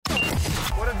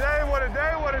What a day, what a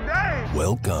day, what a day.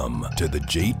 Welcome to the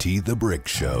JT the Brick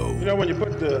Show. You know, when you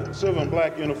put the silver and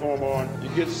black uniform on, you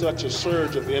get such a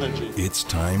surge of energy. It's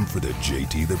time for the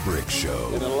JT the Brick Show.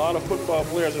 And a lot of football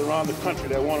players around the country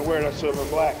that want to wear that silver and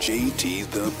black. JT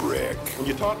the Brick. When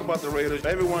you talk about the Raiders,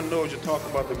 everyone knows you talk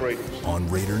about the Raiders. On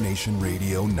Raider Nation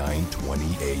Radio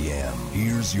 920 AM.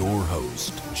 Here's your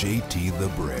host, JT the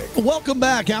Brick. Welcome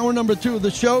back. Hour number 2 of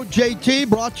the show. JT,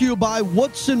 brought to you by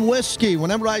Woodson Whiskey.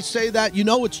 Whenever I say that, you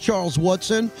know it's Charles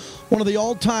Woodson, one of the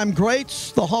all-time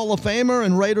greats, the Hall of Famer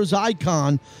and Raiders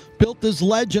icon. Built his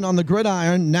legend on the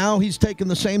gridiron. Now he's taken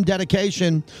the same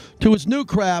dedication to his new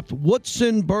craft,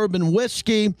 Woodson Bourbon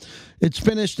Whiskey. It's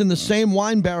finished in the same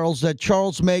wine barrels that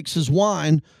Charles makes his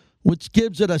wine, which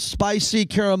gives it a spicy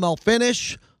caramel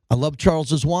finish. I love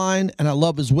Charles's wine, and I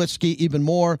love his whiskey even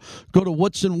more. Go to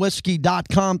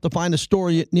woodsonwhiskey.com to find a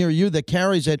store near you that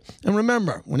carries it. And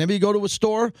remember, whenever you go to a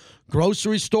store,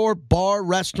 grocery store, bar,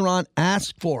 restaurant,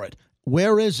 ask for it.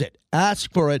 Where is it?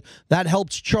 Ask for it. That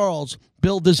helps Charles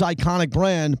build his iconic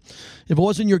brand. If it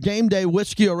wasn't your game day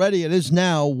whiskey already, it is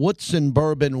now Woodson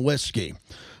Bourbon Whiskey.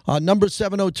 Number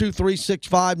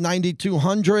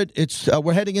 702-365-9200.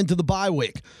 We're heading into the bye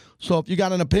week. So if you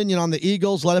got an opinion on the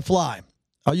Eagles, let it fly.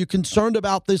 Are you concerned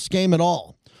about this game at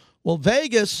all? Well,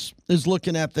 Vegas is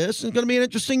looking at this. It's going to be an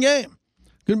interesting game.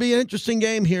 It's going to be an interesting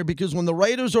game here because when the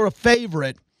Raiders are a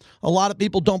favorite, a lot of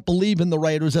people don't believe in the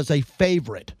Raiders as a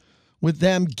favorite, with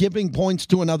them giving points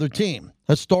to another team.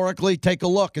 Historically, take a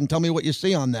look and tell me what you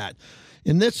see on that.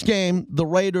 In this game, the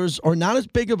Raiders are not as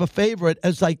big of a favorite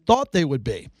as I thought they would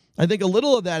be. I think a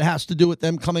little of that has to do with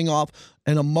them coming off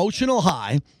an emotional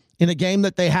high in a game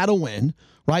that they had to win,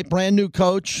 right? Brand new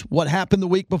coach, what happened the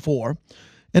week before.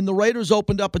 And the Raiders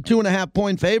opened up a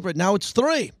 2.5-point favorite. Now it's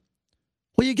 3.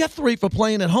 Well, you get 3 for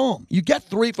playing at home. You get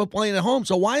 3 for playing at home.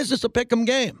 So why is this a pick'em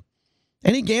game?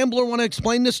 Any gambler want to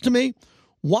explain this to me?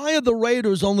 Why are the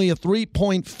Raiders only a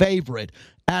 3-point favorite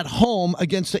at home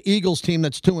against the Eagles team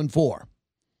that's 2-4?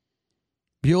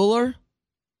 Bueller?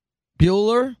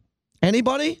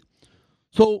 Anybody?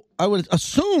 So I would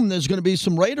assume there's going to be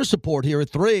some Raider support here at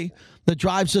 3 that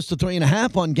drives us to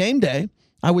 3.5 on game day.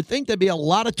 I would think there'd be a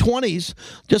lot of 20s,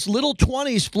 just little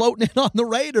 20s floating in on the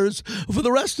Raiders for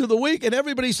the rest of the week. And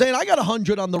everybody's saying, I got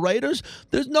 100 on the Raiders.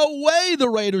 There's no way the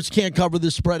Raiders can't cover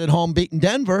this spread at home, beating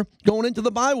Denver going into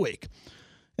the bye week.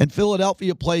 And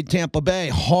Philadelphia played Tampa Bay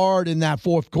hard in that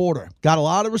fourth quarter. Got a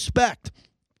lot of respect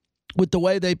with the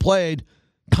way they played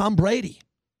Tom Brady.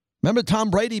 Remember,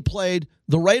 Tom Brady played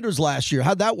the Raiders last year.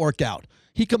 How'd that work out?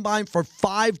 He combined for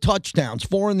 5 touchdowns,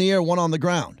 4 in the air, 1 on the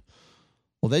ground.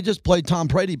 Well, they just played Tom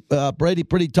Brady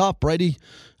pretty tough. Brady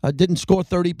didn't score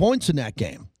 30 points in that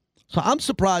game. So I'm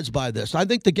surprised by this. I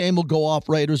think the game will go off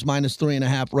Raiders minus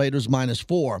 3.5, Raiders minus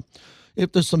 4.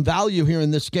 If there's some value here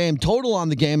in this game, total on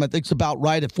the game I think is about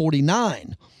right at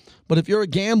 49. But if you're a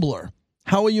gambler,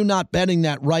 how are you not betting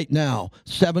that right now?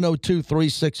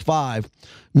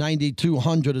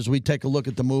 702-365-9200 as we take a look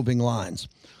at the moving lines.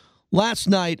 Last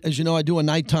night, as you know, I do a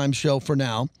nighttime show for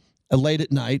now. Late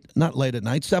at night, not late at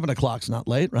night. 7 o'clock's not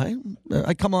late, right?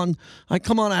 I come on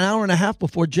an hour and a half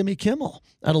before Jimmy Kimmel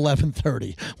at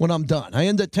 11:30 when I'm done. I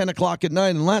end at 10 o'clock at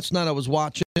night, and last night I was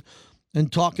watching and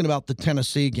talking about the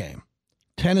Tennessee game.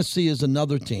 Tennessee is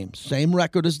another team, same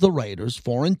record as the Raiders,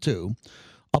 4-2.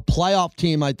 A playoff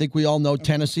team. I think we all know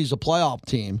Tennessee's a playoff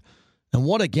team, and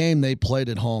what a game they played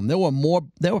at home. There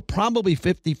were probably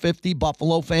 50-50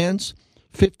 Buffalo fans,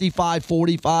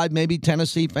 55-45 maybe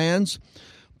Tennessee fans.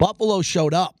 Buffalo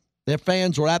showed up. Their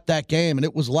fans were at that game, and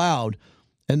it was loud.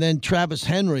 And then Derrick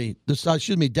Henry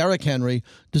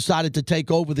decided to take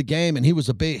over the game, and he was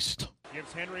a beast.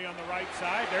 Gives Henry on the right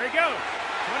side. There he goes.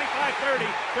 25-30,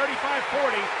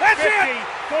 35-40, That's 50, it.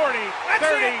 40, That's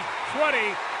 30, it.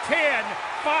 20, 10,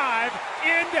 5,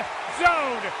 end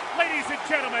zone. Ladies and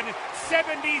gentlemen,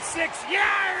 76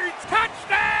 yards.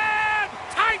 Touchdown,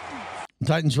 Titans.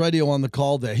 Titans radio on the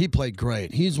call there. He played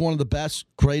great. He's one of the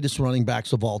greatest running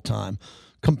backs of all time.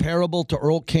 Comparable to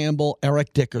Earl Campbell,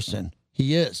 Eric Dickerson.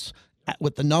 He is.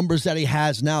 With the numbers that he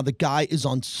has now, the guy is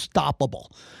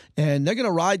unstoppable. And they're going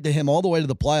to ride to him all the way to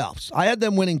the playoffs. I had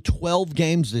them winning 12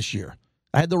 games this year.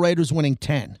 I had the Raiders winning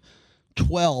 10.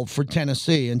 12 for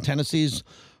Tennessee, and Tennessee's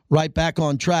right back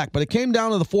on track. But it came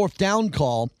down to the 4th down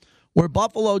call where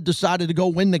Buffalo decided to go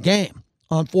win the game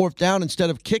on 4th down instead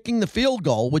of kicking the field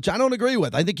goal, which I don't agree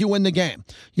with. I think you win the game.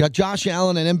 You got Josh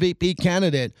Allen, an MVP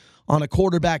candidate, on a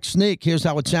quarterback sneak. Here's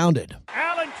how it sounded.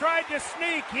 Allen tried to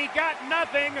sneak. He got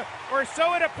nothing, or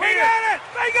so it appeared. They got it!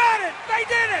 They got it! They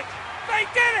did it! They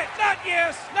did it! Not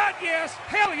yes! Not yes!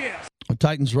 Hell yes!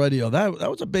 Titans radio, that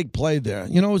was a big play there.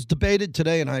 You know, it was debated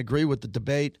today, and I agree with the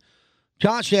debate.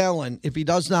 Josh Allen, if he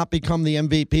does not become the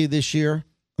MVP this year,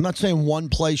 I'm not saying one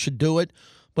play should do it,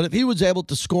 but if he was able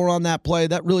to score on that play,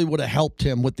 that really would have helped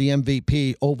him with the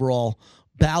MVP overall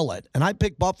ballot. And I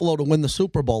picked Buffalo to win the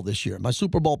Super Bowl this year. My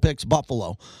Super Bowl pick's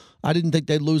Buffalo. I didn't think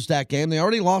they'd lose that game. They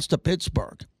already lost to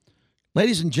Pittsburgh.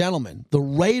 Ladies and gentlemen, the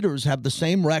Raiders have the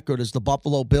same record as the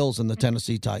Buffalo Bills and the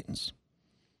Tennessee Titans.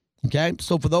 Okay?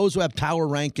 So for those who have tower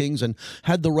rankings and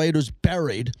had the Raiders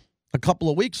buried a couple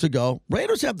of weeks ago,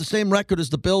 Raiders have the same record as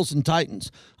the Bills and Titans.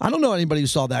 I don't know anybody who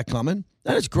saw that coming.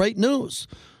 That is great news.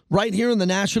 Right here in the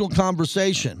national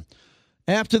conversation.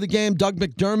 After the game, Doug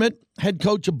McDermott, head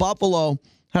coach of Buffalo,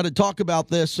 had to talk about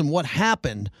this and what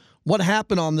happened. What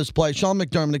happened on this play? Sean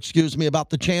McDermott, about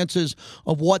the chances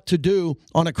of what to do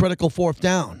on a critical fourth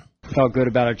down. Felt good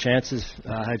about our chances.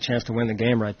 Had a chance to win the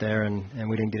game right there, and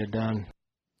we didn't get it done.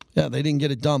 Yeah, they didn't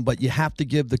get it done, but you have to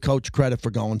give the coach credit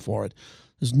for going for it.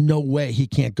 There's no way he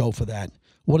can't go for that.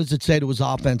 What does it say to his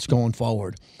offense going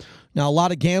forward? Now, a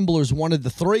lot of gamblers wanted the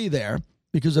 3 there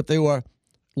because if they were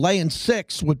laying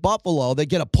 6 with Buffalo, they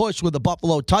get a push with a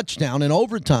Buffalo touchdown in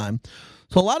overtime.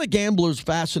 So a lot of gamblers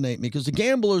fascinate me because the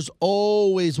gamblers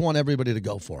always want everybody to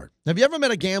go for it. Have you ever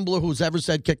met a gambler who's ever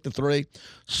said kick the 3?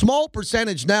 Small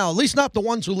percentage now, at least not the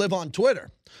ones who live on Twitter.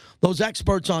 Those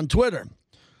experts on Twitter.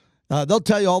 They'll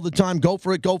tell you all the time, go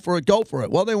for it, go for it, go for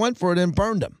it. Well, they went for it and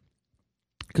burned him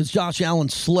because Josh Allen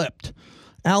slipped.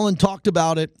 Allen talked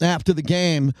about it after the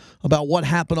game, about what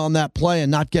happened on that play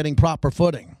and not getting proper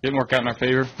footing. Didn't work out in our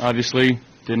favor, obviously.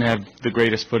 Didn't have the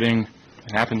greatest footing.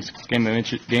 It happens, game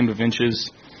of inches.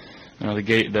 You know,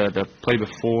 the play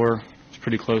before was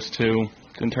pretty close too.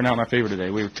 Didn't turn out in our favor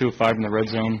today. We were 2 of 5 in the red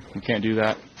zone. We can't do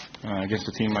that against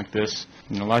a team like this.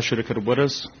 You know, a lot shoulda, coulda,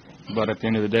 wouldas, but at the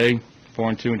end of the day,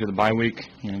 4-2 into the bye week.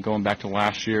 You know, going back to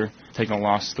last year, taking a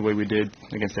loss the way we did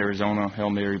against Arizona, Hail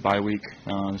Mary bye week.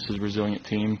 This is a resilient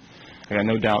team. I got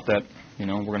no doubt that we're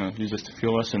going to use this to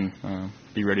fuel us and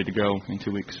be ready to go in 2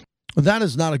 weeks. That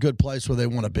is not a good place where they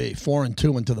want to be.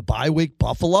 4-2 into the bye week.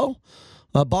 Buffalo?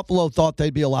 Buffalo thought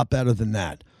they'd be a lot better than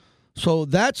that. So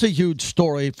that's a huge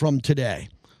story from today.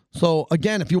 So,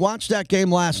 again, if you watched that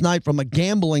game last night from a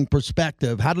gambling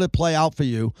perspective, how did it play out for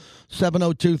you?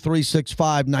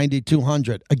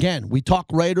 702-365-9200. Again, we talk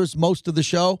Raiders most of the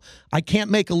show. I can't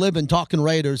make a living talking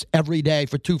Raiders every day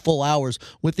for 2 full hours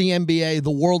with the NBA, the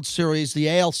World Series, the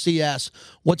ALCS,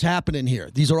 what's happening here.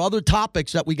 These are other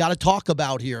topics that we got to talk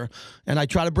about here, and I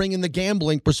try to bring in the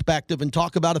gambling perspective and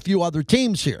talk about a few other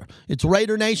teams here. It's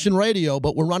Raider Nation Radio,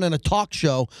 but we're running a talk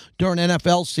show during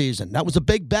NFL season. That was a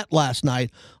big bet last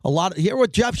night. Hear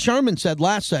what Jeff Sherman said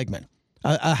last segment.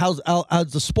 How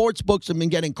the sports books have been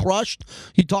getting crushed.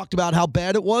 He talked about how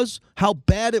bad it was, how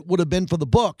bad it would have been for the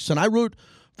books. And I root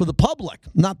for the public,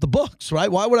 not the books,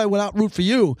 right? Why would I not root for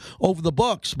you over the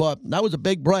books? But that was a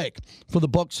big break for the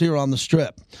books here on the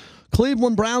Strip.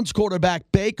 Cleveland Browns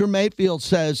quarterback Baker Mayfield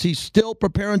says he's still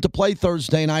preparing to play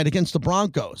Thursday night against the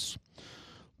Broncos.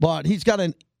 But he's got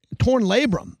a torn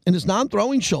labrum in his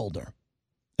non-throwing shoulder.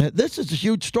 This is a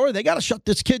huge story. They got to shut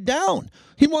this kid down.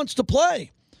 He wants to play.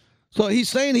 So he's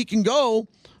saying he can go,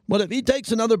 but if he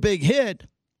takes another big hit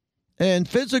and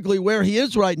physically where he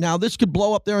is right now, this could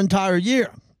blow up their entire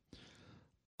year.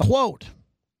 Quote,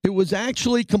 it was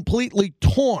actually completely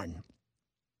torn.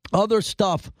 Other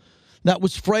stuff that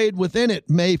was frayed within it,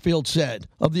 Mayfield said,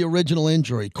 of the original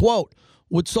injury. Quote,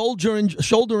 with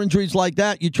shoulder injuries like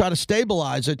that, you try to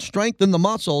stabilize it, strengthen the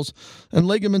muscles and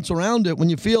ligaments around it. When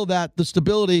you feel that the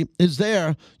stability is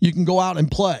there, you can go out and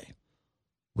play.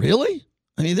 Really?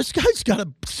 I mean, this guy's got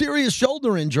a serious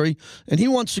shoulder injury, and he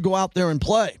wants to go out there and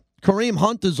play. Kareem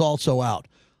Hunt is also out.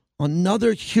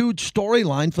 Another huge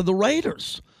storyline for the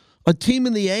Raiders, a team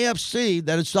in the AFC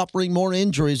that is suffering more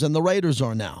injuries than the Raiders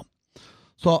are now.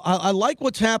 So I like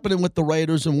what's happening with the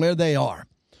Raiders and where they are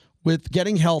with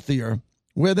getting healthier,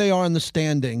 where they are in the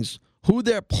standings, who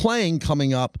they're playing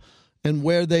coming up, and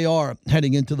where they are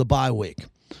heading into the bye week.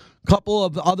 A couple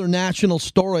of other national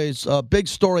stories. A big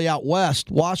story out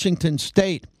west. Washington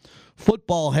State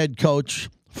football head coach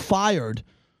fired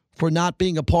for not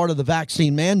being a part of the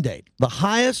vaccine mandate. The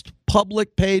highest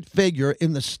public paid figure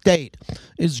in the state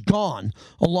is gone,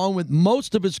 along with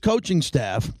most of his coaching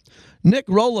staff. Nick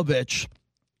Rolovich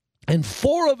and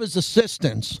 4 of his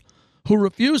assistants who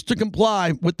refused to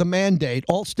comply with the mandate.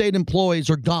 All state employees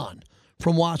are gone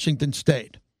from Washington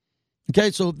State.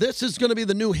 Okay, so this is going to be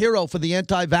the new hero for the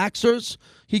anti-vaxxers.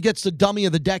 He gets the Dummy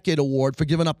of the Decade award for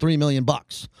giving up $3 million.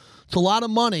 It's a lot of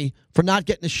money for not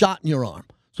getting a shot in your arm.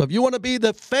 So if you want to be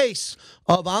the face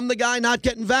of I'm the guy not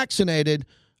getting vaccinated,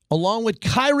 along with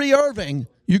Kyrie Irving,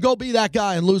 you go be that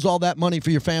guy and lose all that money for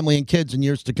your family and kids in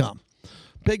years to come.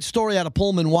 Big story out of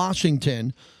Pullman,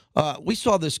 Washington. We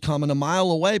saw this coming a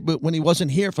mile away, but when he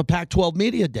wasn't here for Pac-12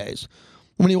 Media Days,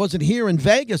 when he wasn't here in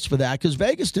Vegas for that, because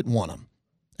Vegas didn't want him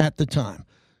at the time.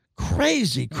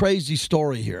 Crazy, crazy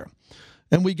story here.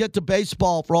 And we get to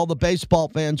baseball for all the baseball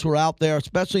fans who are out there,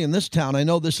 especially in this town. I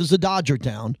know this is a Dodger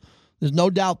town. There's no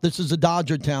doubt this is a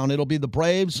Dodger town. It'll be the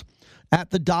Braves at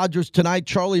the Dodgers tonight.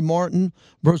 Charlie Morton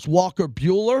versus Walker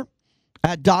Buehler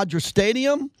at Dodger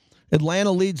Stadium.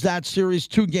 Atlanta leads that series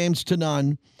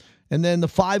 2-0. And then the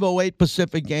 5:08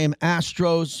 Pacific game,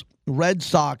 Astros, Red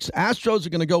Sox. Astros are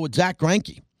going to go with Zach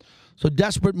Greinke. So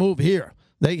desperate move here.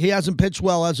 He hasn't pitched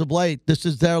well as of late. This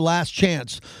is their last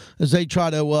chance as they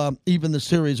try to even the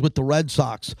series with the Red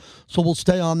Sox. So we'll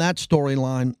stay on that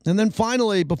storyline. And then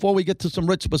finally, before we get to some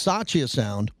Rich Bisaccia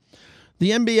sound,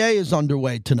 the NBA is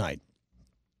underway tonight.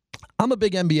 I'm a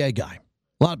big NBA guy.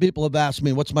 A lot of people have asked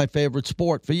me, what's my favorite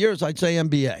sport? For years, I'd say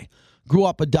NBA. Grew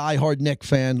up a diehard Knicks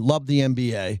fan, loved the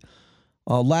NBA.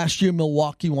 Last year,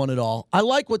 Milwaukee won it all. I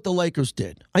like what the Lakers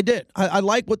did. I did. I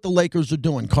like what the Lakers are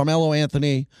doing. Carmelo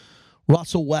Anthony,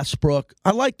 Russell Westbrook.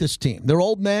 I like this team. They're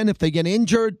old men. If they get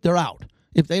injured, they're out.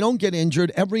 If they don't get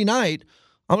injured, every night,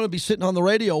 I'm going to be sitting on the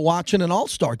radio watching an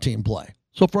all-star team play.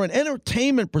 So for an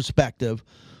entertainment perspective,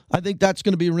 I think that's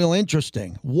going to be real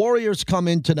interesting. Warriors come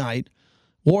in tonight.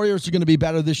 Warriors are going to be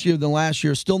better this year than last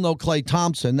year. Still no Klay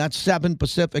Thompson. That's 7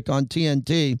 Pacific on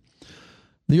TNT.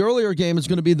 The earlier game is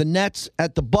going to be the Nets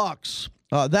at the Bucks.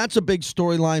 That's a big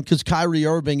storyline because Kyrie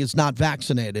Irving is not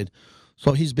vaccinated.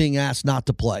 So he's being asked not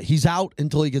to play. He's out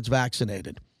until he gets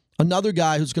vaccinated. Another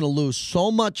guy who's going to lose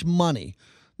so much money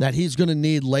that he's going to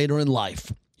need later in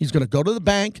life. He's going to go to the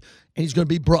bank, and he's going to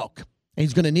be broke. And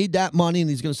he's going to need that money, and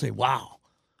he's going to say, wow,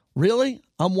 really?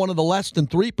 I'm one of the less than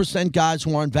 3% guys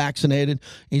who aren't vaccinated.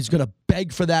 And he's going to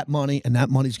beg for that money, and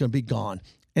that money's going to be gone.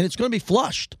 And it's going to be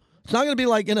flushed. It's not going to be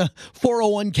like in a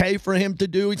 401k for him to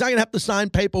do. He's not going to have to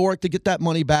sign paperwork to get that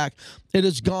money back. It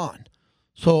is gone.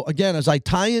 So, again, as I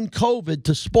tie in COVID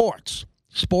to sports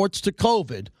to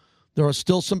COVID, there are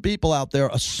still some people out there,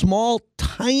 a small,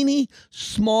 tiny,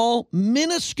 small,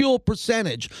 minuscule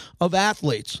percentage of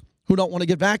athletes who don't want to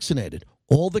get vaccinated.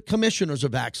 All the commissioners are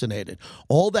vaccinated.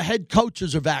 All the head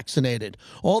coaches are vaccinated.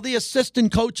 All the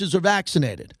assistant coaches are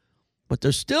vaccinated. But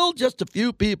there's still just a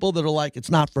few people that are like,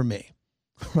 it's not for me.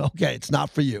 Okay, it's not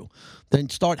for you. Then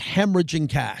start hemorrhaging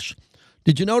cash.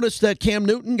 Did you notice that Cam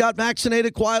Newton got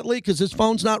vaccinated quietly because his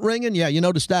phone's not ringing? Yeah, you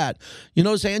noticed that. You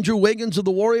notice Andrew Wiggins of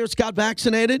the Warriors got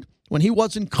vaccinated when he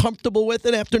wasn't comfortable with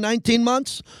it after 19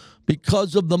 months?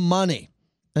 Because of the money.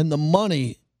 And the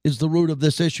money is the root of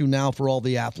this issue now for all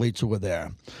the athletes who were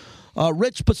there.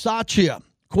 Rich Bisaccia,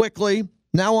 quickly,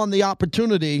 now on the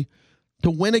opportunity to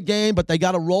win a game, but they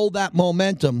got to roll that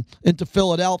momentum into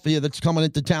Philadelphia that's coming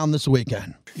into town this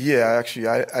weekend. Yeah, actually,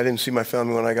 I didn't see my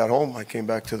family when I got home. I came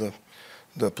back to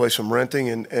the place I'm renting,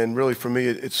 and really for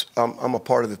me, I'm a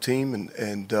part of the team,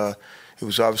 and it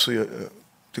was obviously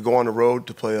to go on the road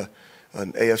to play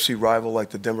an AFC rival like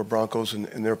the Denver Broncos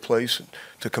in their place, and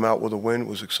to come out with a win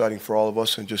was exciting for all of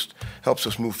us, and just helps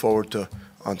us move forward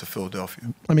onto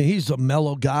Philadelphia. I mean, he's a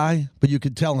mellow guy, but you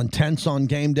could tell intense on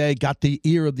game day, got the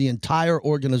ear of the entire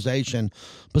organization.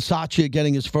 Bisaccia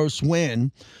getting his first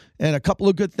win. And a couple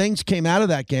of good things came out of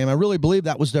that game. I really believe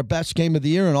that was their best game of the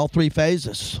year in all three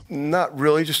phases. Not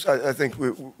really. Just I think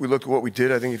we look at what we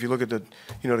did. I think if you look at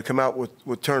to come out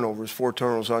with turnovers, 4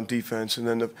 turnovers on defense, and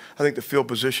then I think the field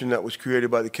position that was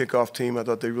created by the kickoff team, I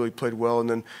thought they really played well. And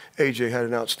then AJ had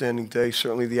an outstanding day.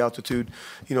 Certainly the altitude,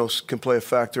 can play a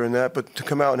factor in that. But to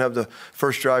come out and have the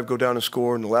first drive go down and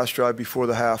score, and the last drive before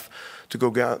the half to go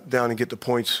down and get the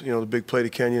points, the big play to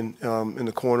Kenyon in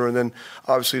the corner, and then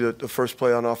obviously the first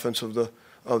play on offense of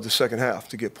the second half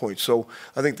to get points. So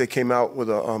I think they came out with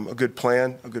a good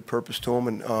plan, a good purpose to them,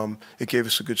 and it gave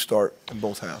us a good start in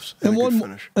both halves and a good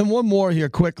finish. And one more here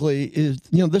quickly is,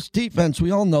 this defense,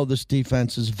 we all know this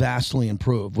defense is vastly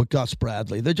improved with Gus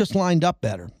Bradley. They're just lined up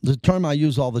better. The term I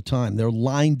use all the time, they're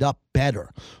lined up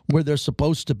better where they're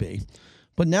supposed to be.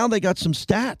 But now they got some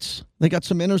stats. They got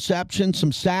some interceptions,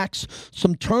 some sacks,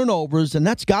 some turnovers, and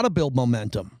that's got to build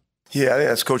momentum. Yeah, I think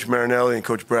that's Coach Marinelli and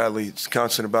Coach Bradley. It's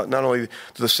constant about not only do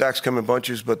the sacks come in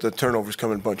bunches, but the turnovers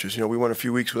come in bunches. We went a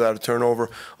few weeks without a turnover.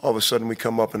 All of a sudden, we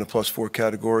come up in the +4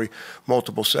 category.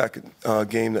 Multiple sack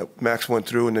game that Max went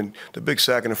through, and then the big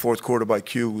sack in the fourth quarter by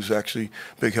Q was actually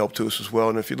a big help to us as well.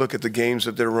 And if you look at the games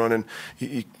that they're running,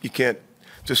 you can't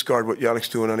discard what Yannick's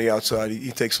doing on the outside.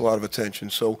 He takes a lot of attention.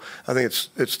 So I think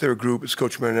it's their group. It's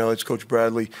Coach Marinelli. It's Coach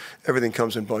Bradley. Everything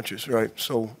comes in bunches, right?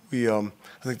 So I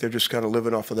think they're just kind of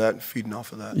living off of that and feeding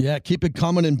off of that. Yeah, keep it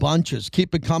coming in bunches.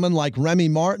 Keep it coming like Remy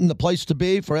Martin. The place to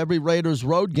be for every Raiders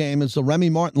road game is the Remy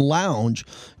Martin Lounge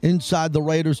inside the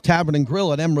Raiders Tavern and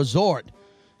Grill at M Resort.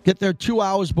 Get there 2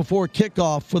 hours before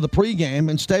kickoff for the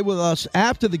pregame and stay with us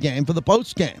after the game for the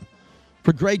postgame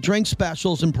for great drink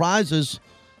specials and prizes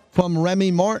from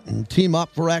Remy Martin. Team up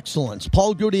for excellence.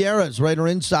 Paul Gutierrez, Raider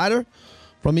Insider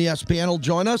from ESPN, will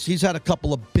join us. He's had a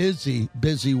couple of busy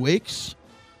weeks.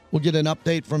 We'll get an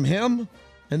update from him,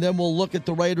 and then we'll look at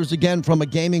the Raiders again from a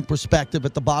gaming perspective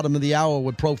at the bottom of the hour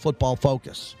with Pro Football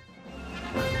Focus.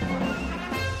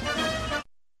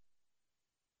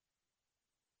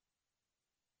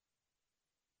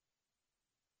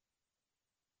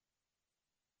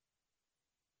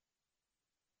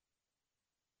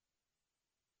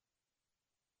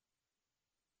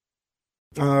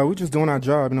 We're just doing our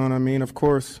job, you know what I mean? Of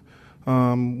course,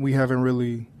 we haven't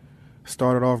really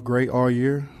started off great all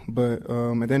year, but at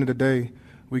the end of the day,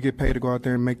 we get paid to go out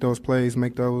there and make those plays,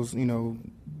 make those,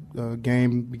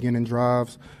 game-beginning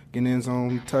drives, get in the end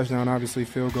zone, touchdown, obviously,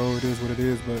 field goal, it is what it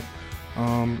is, but,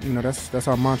 that's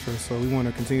our mantra. So we want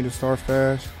to continue to start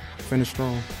fast, finish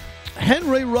strong.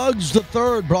 Henry Ruggs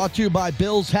III, brought to you by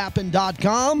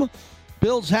BillsHappen.com.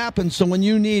 Bills Happen, so when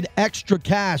you need extra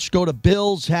cash, go to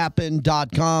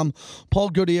BillsHappen.com. Paul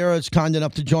Gutierrez is kind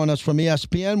enough to join us from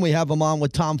ESPN. We have him on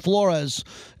with Tom Flores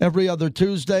every other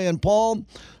Tuesday. And, Paul,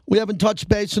 we haven't touched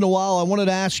base in a while. I wanted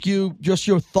to ask you just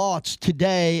your thoughts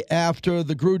today after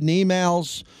the Gruden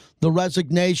emails, the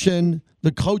resignation,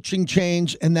 the coaching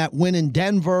change, and that win in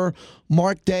Denver.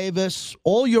 Mark Davis,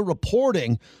 all your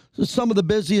reporting. This is some of the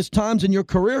busiest times in your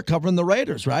career covering the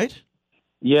Raiders, right?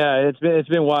 Yeah, it's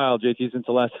been wild, JT, since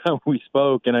the last time we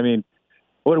spoke. And I mean,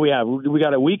 what do we have? We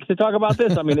got a week to talk about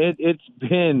this. I mean, it's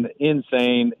been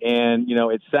insane, and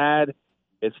it's sad,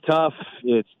 it's tough,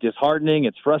 it's disheartening,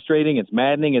 it's frustrating, it's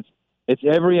maddening, it's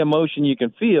every emotion you can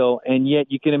feel, and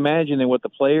yet you can imagine that what the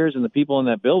players and the people in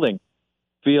that building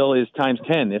feel is times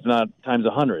 10, if not times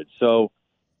 100. So,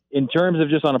 in terms of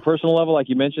just on a personal level, like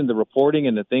you mentioned, the reporting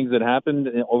and the things that happened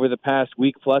over the past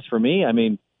week plus for me, I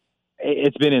mean,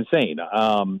 it's been insane.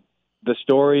 The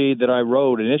story that I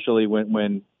wrote initially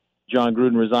when John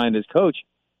Gruden resigned as coach,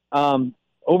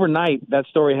 overnight that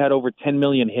story had over 10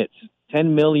 million hits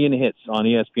on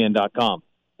ESPN.com.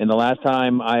 And the last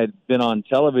time I had been on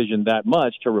television that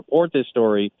much to report this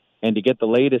story and to get the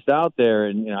latest out there,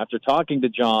 and after talking to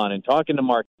John and talking to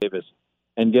Mark Davis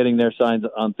and getting their signs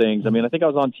on things, I mean, I think I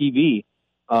was on TV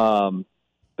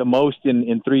the most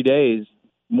in 3 days.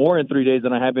 More in 3 days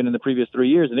than I have been in the previous 3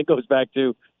 years. And it goes back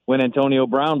to when Antonio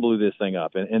Brown blew this thing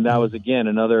up. And that was, again,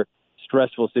 another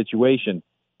stressful situation.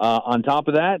 On top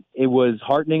of that, it was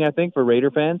heartening, I think, for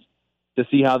Raider fans to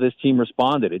see how this team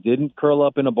responded. It didn't curl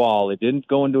up in a ball. It didn't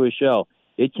go into a shell.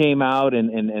 It came out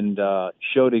and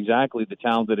showed exactly the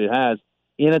talent that it has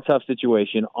in a tough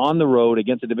situation on the road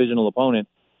against a divisional opponent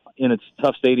in a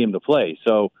tough stadium to play.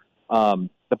 So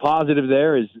the positive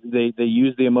there is they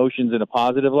use the emotions in a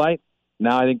positive light.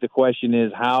 Now I think the question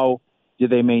is, how do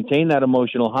they maintain that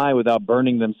emotional high without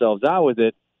burning themselves out with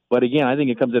it? But again, I think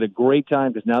it comes at a great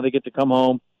time because now they get to come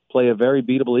home, play a very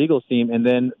beatable Eagles team, and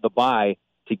then the bye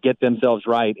to get themselves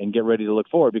right and get ready to look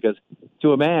forward. Because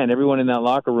to a man, everyone in that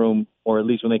locker room, or at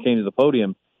least when they came to the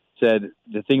podium, said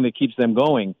the thing that keeps them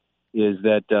going is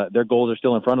that their goals are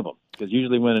still in front of them. Because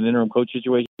usually when an interim coach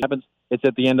situation happens, it's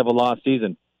at the end of a lost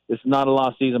season. It's not a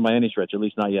lost season by any stretch, at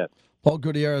least not yet. Paul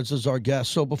Gutierrez is our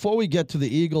guest. So before we get to the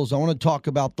Eagles, I want to talk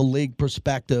about the league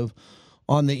perspective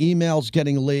on the emails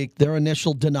getting leaked, their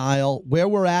initial denial, where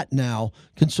we're at now,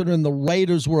 considering the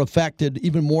Raiders were affected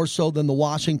even more so than the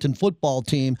Washington football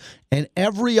team and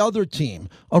every other team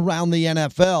around the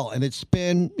NFL. And it's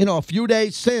been, a few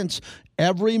days since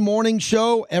every morning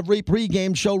show, every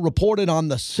pregame show reported on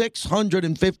the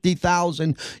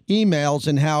 650,000 emails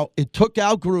and how it took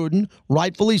out Gruden,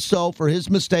 rightfully so, for his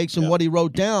mistakes and what he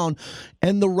wrote down.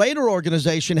 And the Raider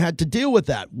organization had to deal with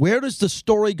that. Where does the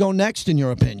story go next, in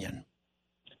your opinion?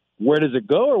 Where does it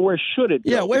go, or where should it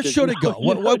go? Yeah, where should it go?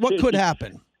 What could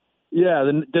happen? Yeah,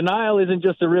 the denial isn't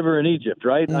just a river in Egypt,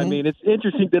 right? Mm-hmm. I mean, it's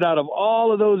interesting that out of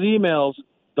all of those emails,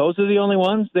 those are the only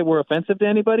ones that were offensive to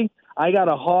anybody. I got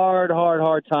a hard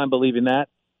time believing that.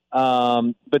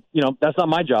 But, that's not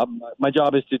my job. My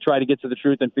job is to try to get to the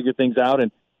truth and figure things out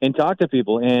and talk to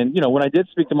people. And, when I did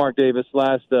speak to Mark Davis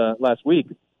last week,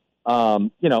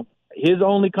 his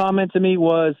only comment to me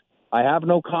was, I have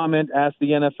no comment. Ask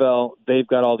the NFL. They've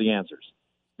got all the answers.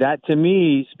 that to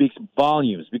me speaks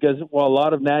volumes because while a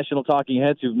lot of national talking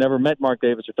heads who've never met Mark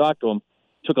Davis or talked to him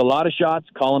took a lot of shots,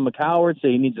 call him a coward,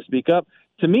 say he needs to speak up.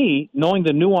 To me, knowing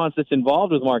the nuance that's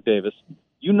involved with Mark Davis,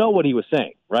 you know what he was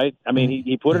saying, right? I mean,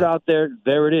 he put it out there.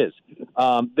 There it is.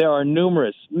 There are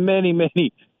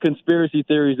many conspiracy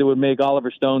theories that would make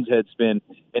Oliver Stone's head spin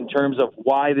in terms of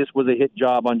why this was a hit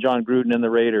job on John Gruden and the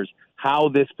Raiders, how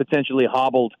this potentially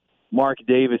hobbled Mark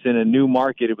Davis in a new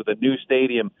market with a new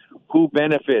stadium, who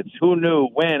benefits, who knew,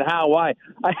 when, how, why.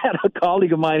 I had a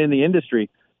colleague of mine in the industry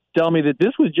tell me that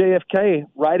this was JFK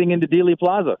riding into Dealey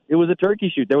Plaza. It was a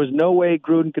turkey shoot. There was no way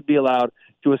Gruden could be allowed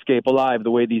to escape alive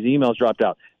the way these emails dropped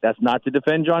out. That's not to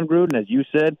defend John Gruden. As you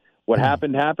said, what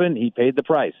happened. He paid the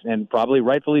price, and probably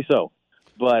rightfully so.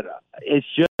 But it's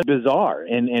just bizarre.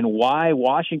 And why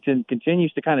Washington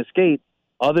continues to kind of skate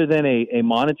other than a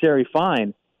monetary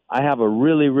fine, I have a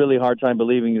really, really hard time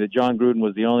believing that John Gruden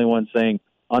was the only one saying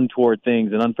untoward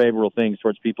things and unfavorable things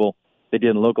towards people that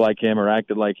didn't look like him or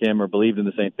acted like him or believed in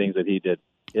the same things that he did.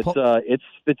 It's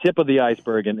the tip of the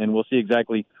iceberg, and we'll see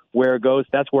exactly where it goes.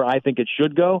 That's where I think it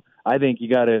should go. I think you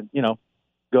got to,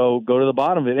 go to the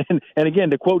bottom of it. And again,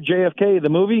 to quote JFK, the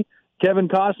movie, Kevin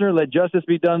Costner, let justice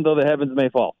be done though the heavens may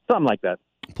fall. Something like that.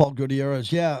 Paul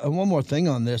Gutierrez. Yeah, and one more thing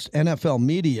on this. NFL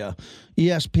media,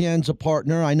 ESPN's a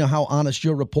partner. I know how honest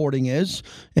your reporting is,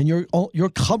 and you're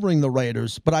covering the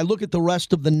Raiders. But I look at the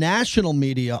rest of the national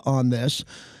media on this,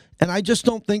 and I just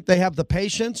don't think they have the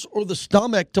patience or the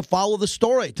stomach to follow the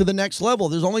story to the next level.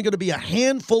 There's only going to be a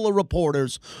handful of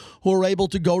reporters who are able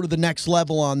to go to the next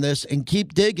level on this and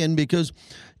keep digging, because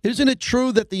isn't it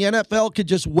true that the NFL could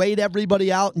just wait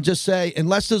everybody out and just say,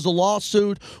 unless there's a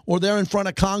lawsuit or they're in front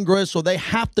of Congress or they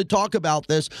have to talk about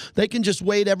this, they can just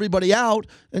wait everybody out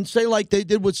and say, like they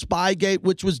did with Spygate,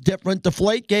 which was different.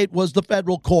 Deflategate was the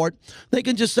federal court. They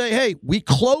can just say, hey, we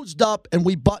closed up and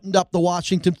we buttoned up the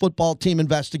Washington football team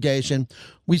investigation.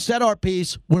 We said our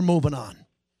piece. We're moving on.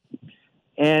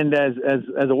 And as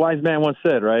a wise man once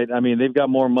said, right? I mean, they've got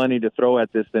more money to throw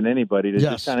at this than anybody to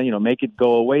just kind of, make it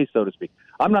go away, so to speak.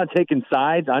 I'm not taking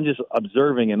sides. I'm just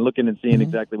observing and looking and seeing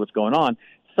exactly what's going on.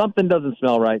 Something doesn't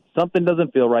smell right. Something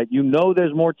doesn't feel right.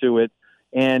 There's more to it.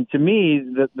 And to me,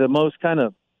 the most kind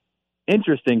of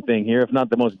interesting thing here, if not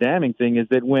the most damning thing, is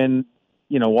that when,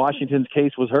 Washington's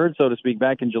case was heard, so to speak,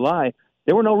 back in July,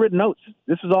 there were no written notes.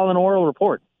 This was all an oral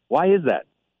report. Why is that?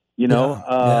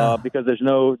 Because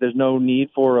there's no need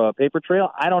for a paper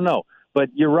trail. I don't know, but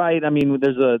you're right. I mean,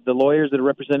 there's the lawyers that are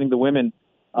representing the women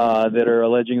that are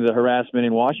alleging the harassment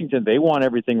in Washington. They want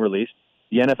everything released.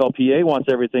 The NFLPA wants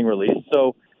everything released.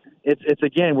 So it's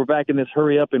again, we're back in this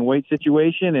hurry up and wait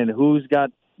situation, and who's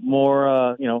got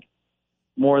more,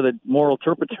 more of the moral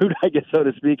turpitude, I guess, so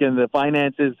to speak, and the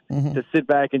finances to sit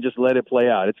back and just let it play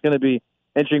out. It's going to be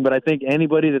interesting, but I think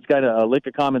anybody that's got a lick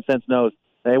of common sense knows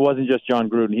it wasn't just John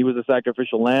Gruden. He was a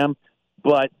sacrificial lamb,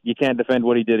 but you can't defend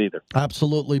what he did either.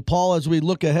 Absolutely. Paul, as we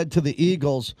look ahead to the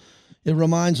Eagles, it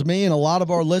reminds me and a lot of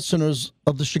our listeners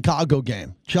of the Chicago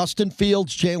game. Justin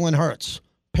Fields, Jalen Hurts,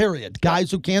 period.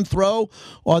 Guys who can't throw,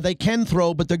 or they can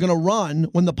throw, but they're going to run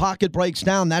when the pocket breaks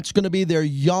down. That's going to be their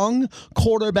young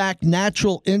quarterback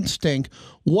natural instinct.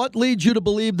 What leads you to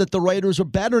believe that the Raiders are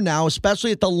better now,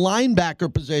 especially at the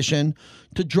linebacker position,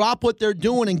 to drop what they're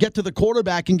doing and get to the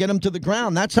quarterback and get him to the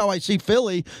ground? That's how I see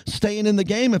Philly staying in the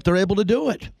game if they're able to do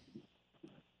it.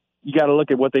 You got to look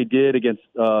at what they did against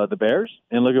the Bears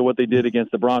and look at what they did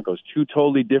against the Broncos. Two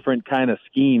totally different kind of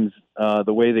schemes,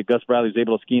 the way that Gus Bradley was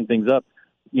able to scheme things up.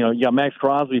 You got Max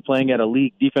Crosby playing at a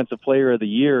league defensive player of the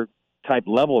year type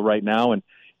level right now. And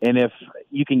if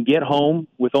you can get home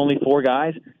with only four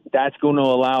guys, that's going to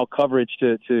allow coverage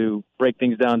to break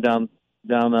things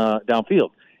downfield.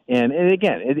 And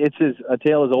again, it's a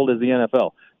tale as old as the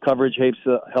NFL. Coverage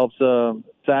helps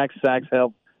sacks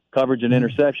help coverage and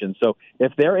interceptions. So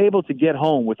if they're able to get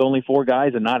home with only four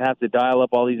guys and not have to dial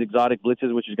up all these exotic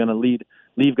blitzes, which is going to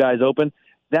leave guys open,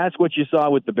 that's what you saw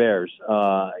with the Bears.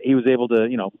 He was able to,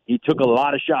 he took a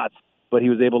lot of shots, but he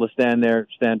was able to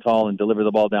stand tall and deliver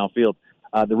the ball downfield.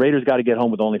 The Raiders got to get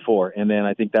home with only four, and then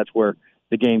I think that's where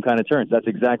the game kind of turns. That's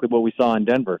exactly what we saw in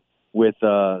Denver with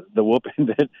the whooping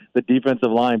that the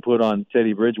defensive line put on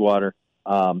Teddy Bridgewater.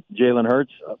 Jalen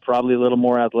Hurts, probably a little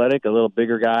more athletic, a little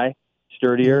bigger guy,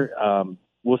 sturdier.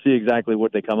 We'll see exactly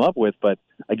what they come up with. But,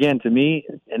 again, to me,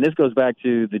 and this goes back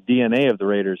to the DNA of the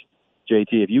Raiders, JT,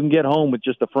 if you can get home with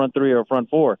just a front three or a front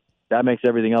four, that makes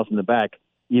everything else in the back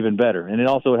even better. And it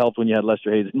also helped when you had Lester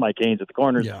Hayes and Mike Haynes at the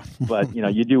corners. Yeah. But,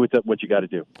 you do what you got to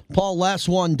do. Paul, last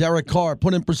one, Derek Carr.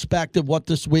 Put in perspective what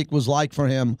this week was like for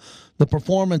him. The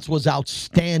performance was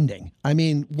outstanding. I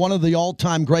mean, one of the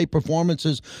all-time great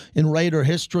performances in Raider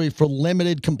history for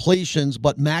limited completions,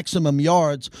 but maximum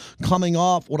yards, coming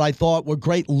off what I thought were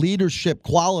great leadership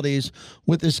qualities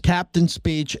with his captain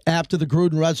speech after the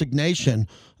Gruden resignation.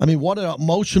 I mean, what an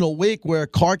emotional week where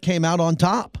Carr came out on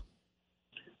top.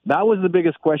 That was the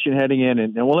biggest question heading in.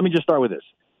 And well, let me just start with this.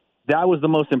 That was the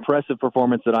most impressive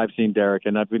performance that I've seen, Derek,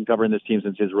 and I've been covering this team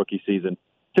since his rookie season.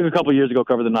 Took a couple of years ago to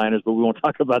cover the Niners, but we won't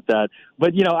talk about that.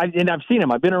 But, I've seen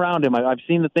him. I've been around him. I've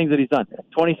seen the things that he's done.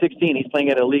 2016, he's playing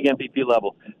at a league MVP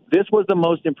level. This was the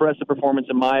most impressive performance,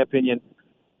 in my opinion,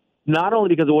 not only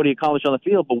because of what he accomplished on the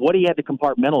field, but what he had to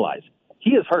compartmentalize.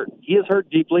 He is hurt. He is hurt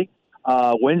deeply.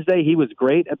 Wednesday, he was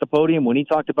great at the podium when he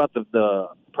talked about the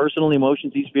personal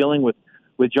emotions he's feeling with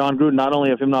John Gruden, not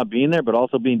only of him not being there, but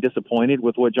also being disappointed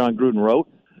with what John Gruden wrote,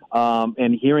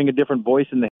 and hearing a different voice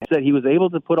in the headset. He was able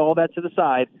to put all that to the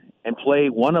side and play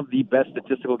one of the best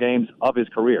statistical games of his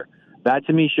career. That,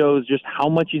 to me, shows just how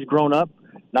much he's grown up.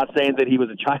 Not saying that he was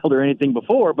a child or anything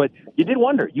before, but you did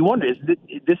wonder. You wonder,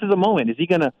 this is a moment. Is he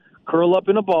going to curl up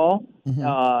in a ball,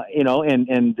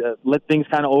 and let things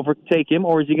kind of overtake him,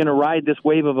 or is he going to ride this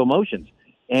wave of emotions?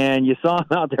 And you saw him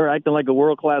out there acting like a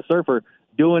world-class surfer,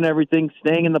 doing everything,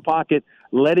 staying in the pocket,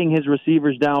 letting his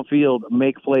receivers downfield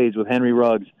make plays with Henry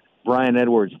Ruggs, Brian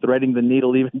Edwards, threading the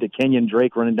needle even to Kenyon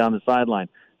Drake running down the sideline.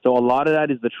 So a lot of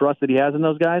that is the trust that he has in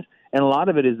those guys, and a lot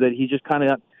of it is that he's just kind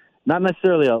of not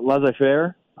necessarily a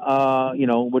laissez-faire,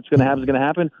 what's going to happen is going to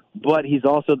happen, but he's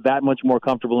also that much more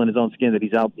comfortable in his own skin that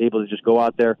he's able to just go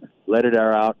out there, let it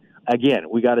air out. Again,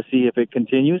 we got to see if it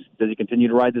continues. Does he continue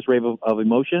to ride this wave of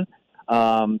emotion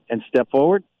and step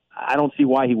forward? I don't see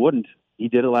why he wouldn't. He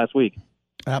did it last week.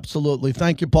 Absolutely.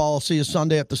 Thank you, Paul. I'll see you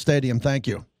Sunday at the stadium. Thank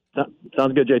you.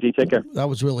 Sounds good, JT. Take care. That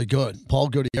was really good. Paul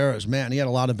Gutierrez, man, he had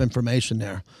a lot of information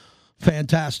there.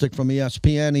 Fantastic from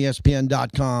ESPN,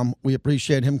 ESPN.com. We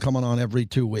appreciate him coming on every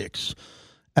 2 weeks.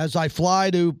 As I fly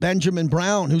to Benjamin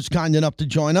Brown, who's kind enough to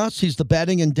join us. He's the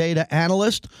betting and data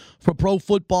analyst for Pro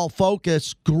Football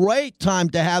Focus. Great time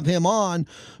to have him on.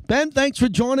 Ben, thanks for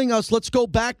joining us. Let's go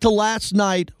back to last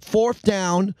night, 4th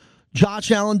down.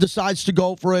 Josh Allen decides to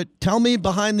go for it. Tell me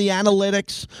behind the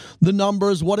analytics, the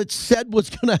numbers, what it said was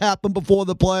going to happen before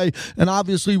the play, and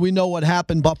obviously we know what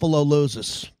happened. Buffalo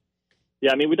loses.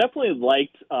 Yeah, I mean, we definitely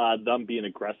liked them being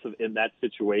aggressive in that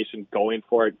situation, going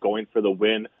for it, going for the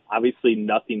win. Obviously,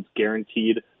 nothing's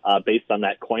guaranteed based on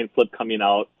that coin flip coming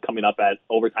up at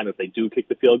overtime if they do kick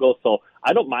the field goal. So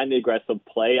I don't mind the aggressive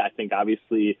play. I think,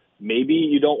 obviously, maybe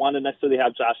you don't want to necessarily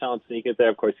have Josh Allen sneak it there.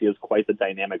 Of course, he is quite the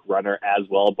dynamic runner as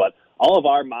well. But all of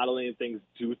our modeling and things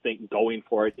do think going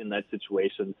for it in that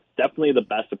situation definitely the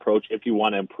best approach if you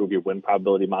want to improve your win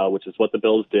probability model, which is what the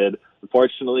Bills did.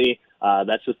 Unfortunately,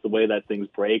 that's just the way that things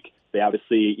break. They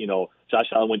obviously, Josh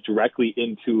Allen went directly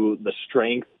into the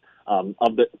strength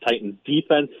of the Titans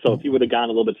defense. So if he would have gone a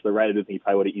little bit to the right, I think he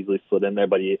probably would have easily slid in there,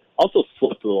 but he also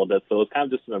slipped a little bit. So it was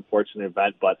kind of just an unfortunate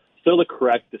event, but still the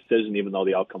correct decision, even though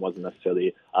the outcome wasn't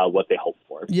necessarily what they hoped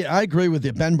for. Yeah, I agree with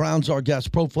you. Ben Brown's our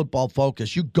guest, Pro Football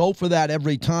Focus. You go for that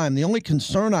every time. The only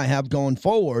concern I have going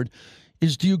forward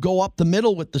is, do you go up the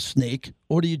middle with the sneak,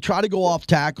 or do you try to go off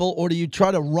tackle, or do you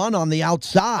try to run on the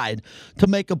outside to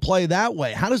make a play that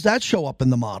way? How does that show up in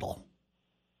the model?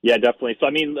 Yeah, definitely. So,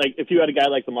 I mean, like if you had a guy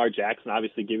like Lamar Jackson,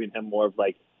 obviously giving him more of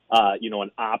like, an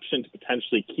option to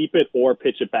potentially keep it or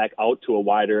pitch it back out to a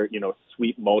wider,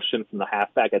 sweep motion from the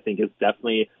halfback, I think is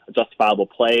definitely a justifiable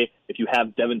play. If you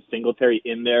have Devin Singletary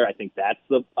in there, I think that's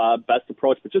the best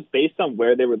approach. But just based on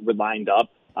where they were lined up,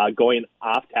 going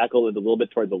off tackle and a little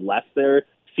bit toward the left there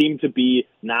seemed to be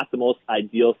not the most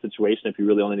ideal situation if you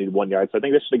really only need 1 yard. So I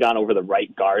think they should have gone over the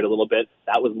right guard a little bit.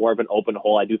 That was more of an open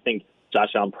hole. I do think Josh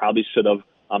Allen probably should have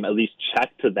at least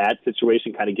check to that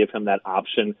situation, kind of give him that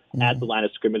option at the line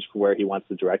of scrimmage for where he wants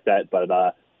to direct that. But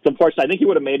it's unfortunate. I think he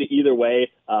would have made it either way.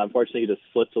 Unfortunately, he just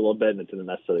slipped a little bit, and it didn't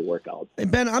necessarily work out. Hey,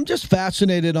 Ben, I'm just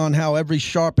fascinated on how every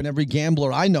sharp and every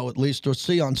gambler I know, at least, or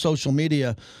see on social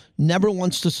media, never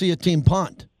wants to see a team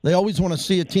punt. They always want to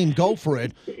see a team go for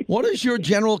it. What is your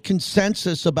general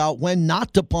consensus about when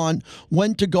not to punt,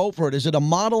 when to go for it? Is it a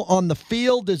model on the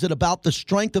field? Is it about the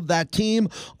strength of that team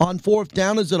on 4th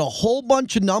down? Is it a whole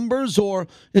bunch of numbers, or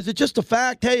is it just a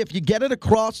fact, hey, if you get it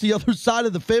across the other side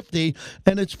of the 50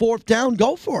 and it's 4th down,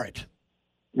 go for it?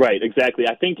 Right, exactly.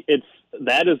 I think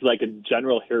that is like a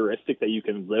general heuristic that you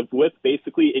can live with.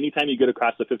 Basically, anytime you get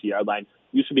across the 50-yard line,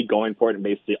 you should be going for it in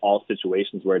basically all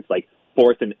situations where it's like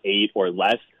 4th and 8 or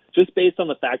less. just based on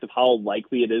the fact of how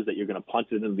likely it is that you're going to punt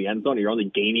it into the end zone. You're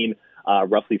only gaining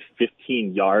roughly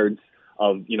 15 yards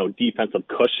of, defensive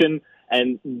cushion.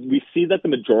 And we see that the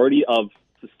majority of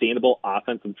sustainable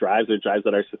offensive drives or drives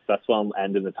that are successful and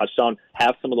end in the touchdown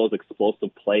have some of those explosive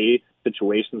play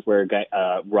situations where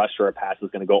a rush or a pass is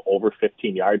going to go over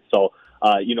 15 yards. So,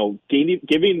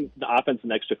 giving the offense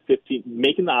an extra 15,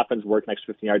 making the offense work an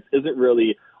extra 15 yards isn't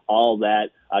really all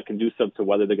that conducive to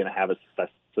whether they're going to have a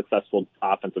successful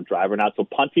offensive drive or not. So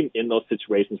punting in those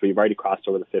situations where you've already crossed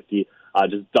over the 50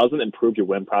 just doesn't improve your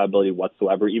win probability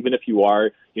whatsoever. Even if you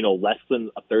are, less than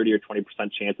a 30 or 20%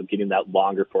 chance of getting that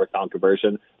longer fourth down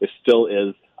conversion, there still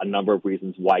is a number of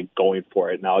reasons why going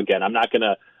for it. Now, again, I'm not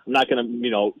gonna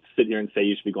sit here and say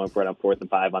you should be going for it on 4th and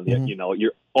 5 on the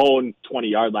your own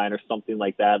 20-yard line or something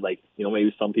like that. Like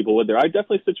maybe some people would. There are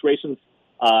definitely situations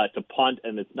to punt,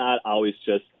 and it's not always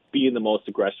just being the most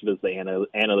aggressive as the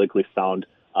analytically sound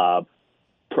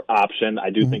option. I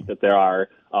do think that there are,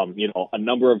 a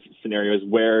number of scenarios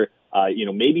where,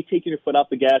 maybe taking your foot off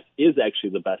the gas is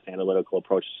actually the best analytical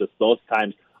approach. It's just those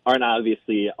times aren't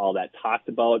obviously all that talked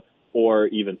about or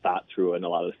even thought through in a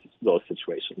lot of those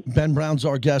situations. Ben Brown's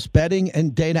our guest, betting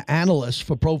and data analyst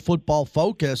for Pro Football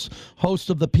Focus, host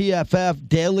of the PFF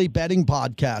Daily Betting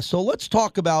Podcast. So let's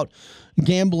talk about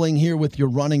gambling here with your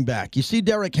running back. You see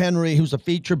Derrick Henry, who's a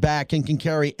feature back and can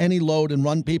carry any load and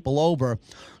run people over.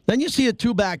 Then you see a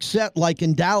two-back set like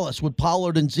in Dallas with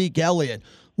Pollard and Zeke Elliott.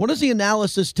 What does the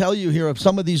analysis tell you here of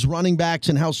some of these running backs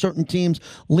and how certain teams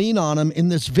lean on them in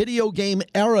this video game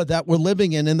era that we're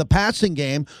living in the passing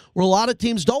game, where a lot of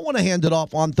teams don't want to hand it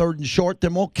off on 3rd and short?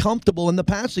 They're more comfortable in the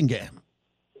passing game.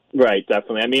 Right,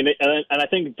 definitely. I mean, and I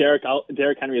think Derrick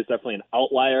Henry is definitely an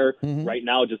outlier right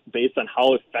now, just based on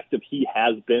how effective he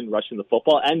has been rushing the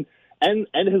football and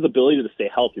his ability to stay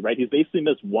healthy, right? He's basically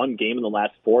missed one game in the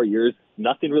last 4 years.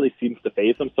 Nothing really seems to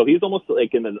phase him. So he's almost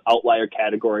like in an outlier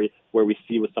category where we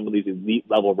see with some of these elite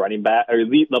level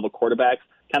quarterbacks,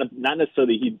 kind of not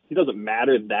necessarily, he doesn't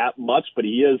matter that much, but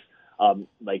he is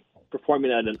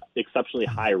performing at an exceptionally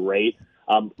high rate.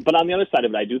 But on the other side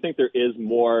of it, I do think there is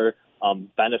more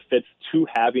benefits to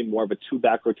having more of a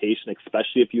two-back rotation,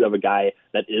 especially if you have a guy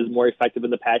that is more effective in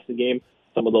the passing game.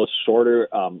 Some of those shorter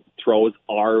throws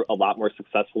are a lot more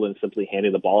successful than simply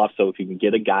handing the ball off. So if you can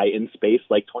get a guy in space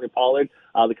like Tony Pollard,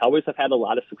 the Cowboys have had a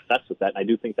lot of success with that. And I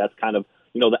do think that's kind of,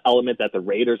 the element that the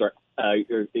Raiders are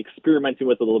experimenting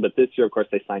with a little bit this year. Of course,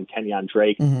 they signed Kenyon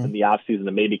Drake in the offseason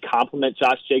to maybe complement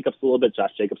Josh Jacobs a little bit.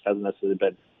 Josh Jacobs hasn't necessarily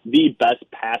been the best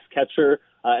pass catcher.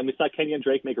 And we saw Kenyon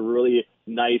Drake make a really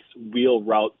nice wheel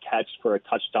route catch for a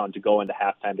touchdown to go into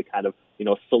halftime to kind of,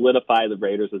 solidify the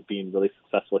Raiders as being really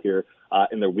successful here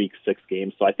in their Week 6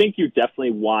 game. So I think you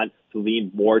definitely want to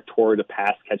lean more toward a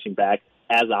pass catching back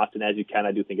as often as you can.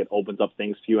 I do think it opens up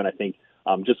things for you. And I think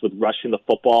just with rushing the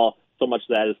football, so much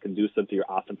of that is conducive to your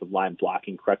offensive line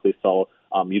blocking correctly. So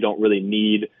you don't really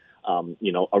need,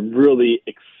 a really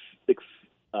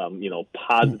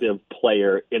positive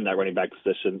player in that running back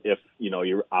position if,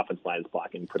 your offensive line is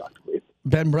blocking productively.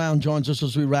 Ben Brown joins us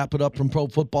as we wrap it up from Pro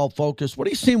Football Focus. What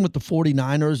are you seeing with the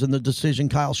 49ers and the decision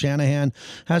Kyle Shanahan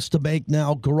has to make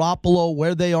now? Garoppolo,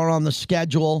 where they are on the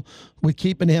schedule with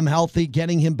keeping him healthy,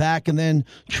 getting him back, and then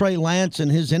Trey Lance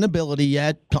and his inability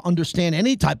yet to understand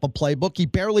any type of playbook. He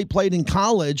barely played in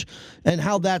college, and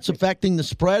how that's affecting the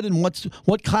spread and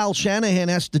what Kyle Shanahan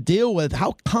has to deal with.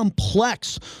 How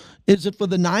complex is it for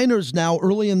the Niners now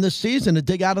early in this season to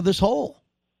dig out of this hole?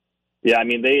 Yeah, I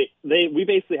mean, we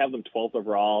basically have them 12th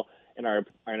overall in our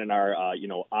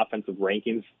offensive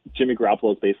rankings. Jimmy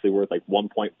Garoppolo is basically worth like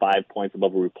 1.5 points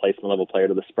above a replacement level player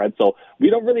to the spread. So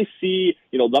we don't really see,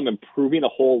 them improving a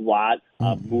whole lot,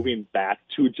 moving back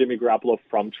to Jimmy Garoppolo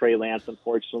from Trey Lance.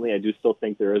 Unfortunately, I do still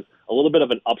think there is a little bit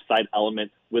of an upside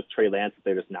element with Trey Lance that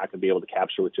they're just not going to be able to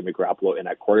capture with Jimmy Garoppolo in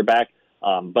that quarterback.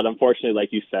 But unfortunately,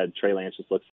 like you said, Trey Lance just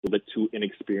looks a little bit too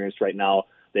inexperienced right now.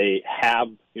 They have,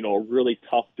 a really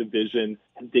tough division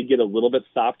and did get a little bit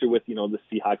softer with, the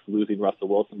Seahawks losing Russell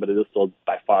Wilson, but it is still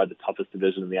by far the toughest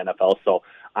division in the NFL. So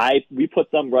we put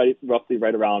them roughly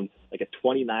right around like a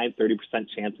 29-30%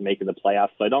 chance of making the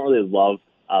playoffs. So I don't really love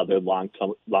their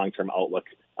long-term outlook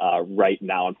right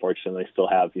now. Unfortunately, they still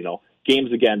have,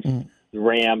 games against the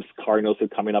Rams, Cardinals are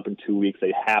coming up in 2 weeks.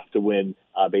 They have to win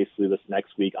basically this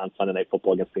next week on Sunday Night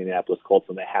Football against the Indianapolis Colts,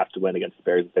 and they have to win against the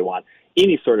Bears if they want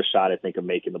any sort of shot, I think, of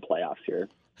making the playoffs here.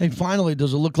 Hey, finally,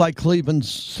 does it look like Cleveland's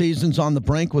season's on the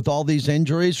brink with all these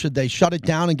injuries? Should they shut it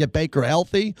down and get Baker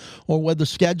healthy, or where the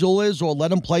schedule is, or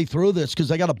let him play through this? Because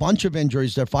they got a bunch of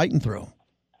injuries they're fighting through.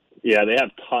 Yeah, they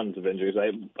have tons of injuries.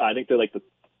 I think they're like the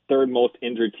third most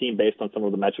injured team based on some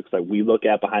of the metrics that we look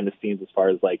at behind the scenes as far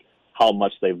as like how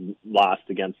much they've lost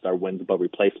against our wins above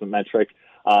replacement metric.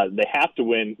 They have to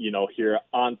win, here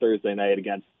on Thursday night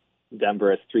against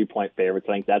Denver as 3-point favorites.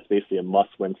 I think that's basically a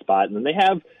must-win spot. And then they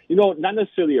have, not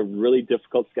necessarily a really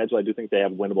difficult schedule. I do think they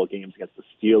have winnable games against the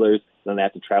Steelers. Then they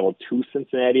have to travel to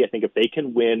Cincinnati. I think if they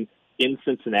can win in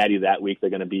Cincinnati that week, they're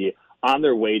going to be on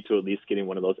their way to at least getting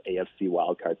one of those AFC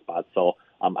wildcard spots. So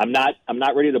I'm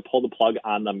not ready to pull the plug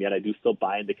on them yet. I do still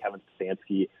buy into Kevin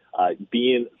Stefanski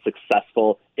being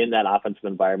successful in that offensive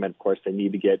environment. Of course, they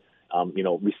need to get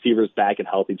receivers back and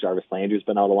healthy. Jarvis Landry's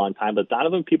been out a long time, but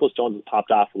Donovan Peoples-Jones has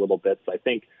popped off a little bit. So I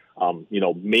think,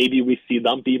 maybe we see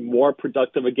them be more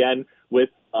productive again with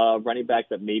a running back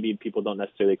that maybe people don't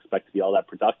necessarily expect to be all that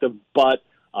productive, but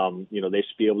they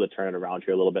should be able to turn it around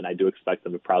here a little bit. And I do expect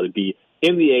them to probably be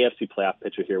in the AFC playoff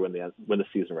picture here when the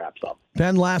season wraps up.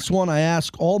 Ben, last one. I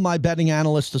ask all my betting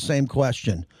analysts the same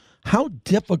question. How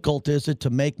difficult is it to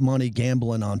make money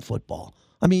gambling on football?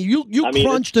 I mean, you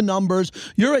crunch the numbers.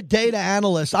 You're a data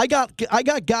analyst. I got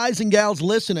guys and gals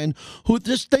listening who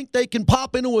just think they can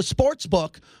pop into a sports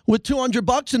book with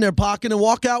 $200 in their pocket and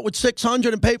walk out with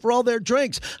 $600 and pay for all their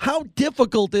drinks. How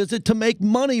difficult is it to make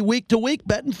money week to week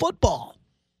betting football?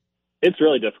 It's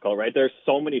really difficult, right? There's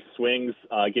so many swings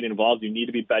getting involved. You need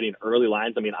to be betting early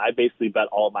lines. I mean, I basically bet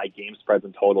all my game spreads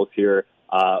and totals here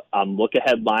on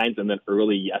look-ahead lines and then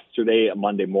early yesterday,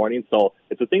 Monday morning. So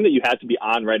it's a thing that you have to be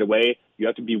on right away. You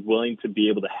have to be willing to be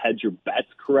able to hedge your bets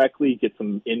correctly, get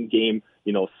some in-game,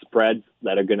 spreads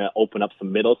that are going to open up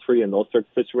some middles for you in those sorts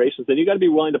of situations. Then you got to be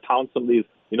willing to pound some of these,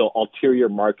 ulterior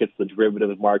markets, the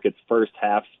derivative markets, first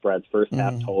half spreads, first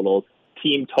half totals,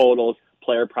 team totals,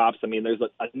 player props. I mean, there's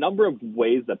a number of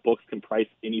ways that books can price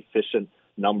inefficient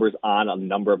numbers on a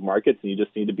number of markets, and you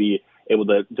just need to be able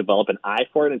to develop an eye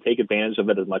for it and take advantage of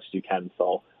it as much as you can.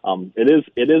 So it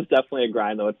is definitely a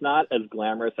grind, though. It's not as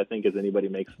glamorous, I think, as anybody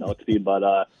makes it out to be,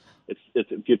 but it's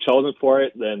if you're chosen for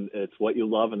it, then it's what you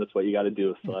love and it's what you got to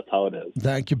do. So that's how it is.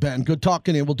 Thank you, Ben. Good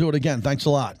talking to you. We'll do it again. Thanks a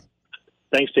lot.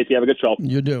 Thanks, JT. Have a good show.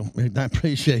 You do. I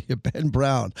appreciate you, Ben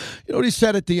Brown. You know what he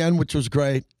said at the end, which was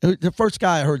great? The first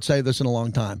guy I heard say this in a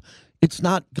long time. It's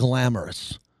not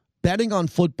glamorous. Betting on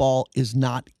football is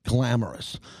not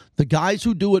glamorous. The guys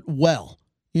who do it well,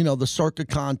 the Circa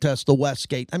contest, the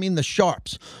Westgate, the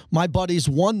Sharps. My buddies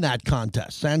won that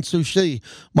contest. Sanssouci,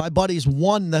 my buddies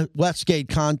won the Westgate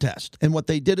contest. And what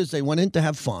they did is they went in to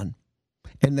have fun,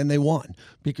 and then they won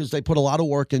because they put a lot of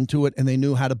work into it, and they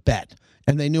knew how to bet,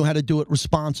 and they knew how to do it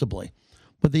responsibly.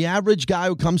 But the average guy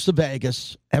who comes to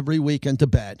Vegas every weekend to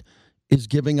bet is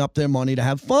giving up their money to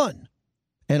have fun.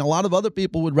 And a lot of other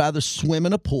people would rather swim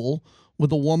in a pool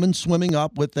with a woman swimming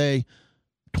up with a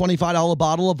 $25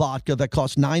 bottle of vodka that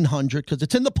costs $900 because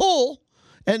it's in the pool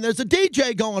and there's a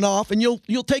DJ going off, and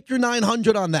you'll take your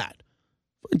 $900 on that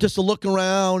just to look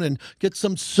around and get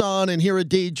some sun and hear a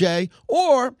DJ.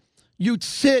 Or you'd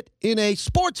sit in a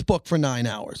sports book for 9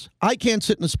 hours. I can't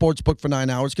sit in a sports book for 9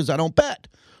 hours because I don't bet.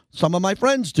 Some of my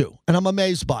friends do, and I'm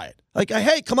amazed by it. Like,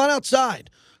 hey, come on outside.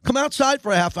 Come outside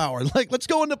for a half hour. Like, let's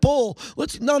go in the pool.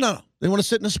 No. They want to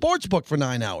sit in a sports book for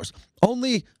 9 hours.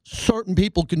 Only certain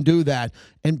people can do that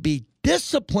and be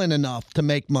disciplined enough to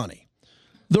make money.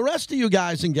 The rest of you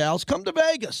guys and gals, come to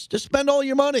Vegas. Just spend all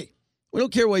your money. We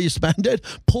don't care where you spend it.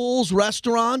 Pools,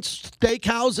 restaurants,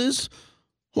 steakhouses.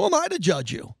 Who am I to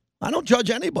judge you? I don't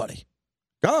judge anybody.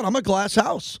 God, I'm a glass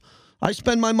house. I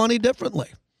spend my money differently.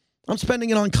 I'm spending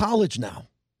it on college now.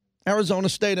 Arizona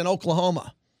State and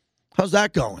Oklahoma. How's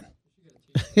that going?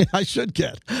 I should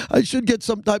get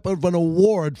some type of an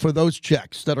award for those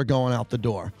checks that are going out the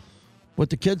door. But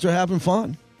the kids are having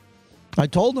fun. I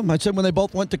told them, I said when they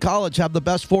both went to college, have the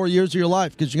best 4 years of your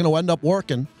life because you're going to end up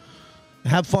working.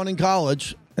 Have fun in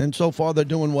college. And so far they're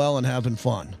doing well and having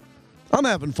fun. I'm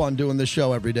having fun doing this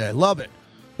show every day. Love it.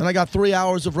 And I got 3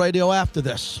 hours of radio after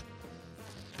this.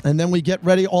 And then we get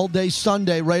ready all day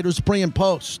Sunday, Raiders pre and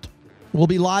post. We'll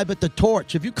be live at the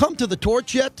Torch. If you come to the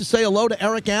Torch yet to say hello to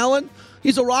Eric Allen,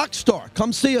 he's a rock star.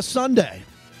 Come see us Sunday.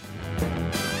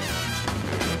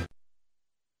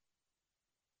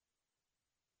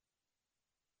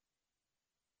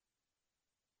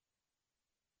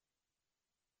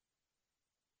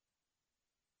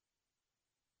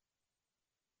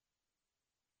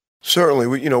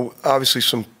 Certainly, obviously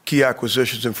some key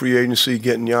acquisitions in free agency,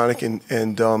 getting Yannick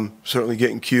and certainly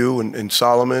getting Q and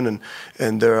Solomon,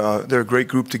 and they're a great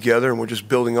group together, and we're just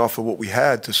building off of what we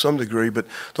had to some degree. But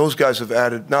those guys have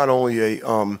added not only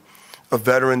a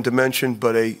veteran dimension,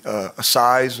 but a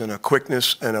size and a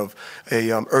quickness and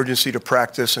a urgency to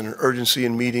practice and an urgency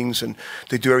in meetings, and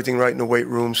they do everything right in the weight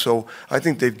room. So I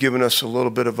think they've given us a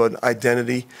little bit of an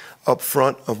identity up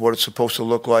front of what it's supposed to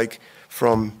look like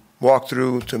from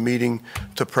walkthrough to meeting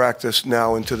to practice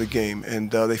now into the game.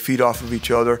 And they feed off of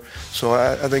each other. So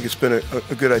I think it's been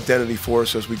a good identity for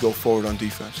us as we go forward on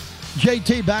defense.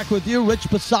 JT, back with you. Rich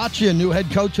Bisaccia, new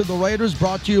head coach of the Raiders,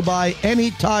 brought to you by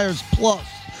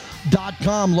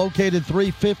AnyTiresPlus.com, located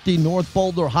 350 North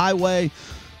Boulder Highway.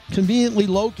 Conveniently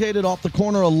located off the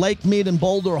corner of Lake Mead and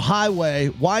Boulder Highway.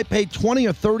 Why pay $20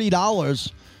 or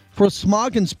 $30 for a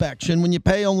smog inspection when you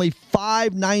pay only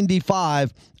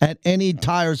 $5.95 at Any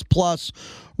Tires Plus?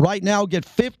 Right now, get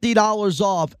 $50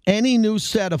 off any new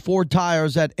set of Ford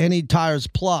tires at Any Tires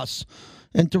Plus.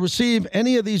 And to receive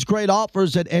any of these great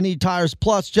offers at Any Tires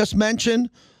Plus, just mention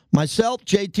myself,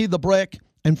 JT the Brick,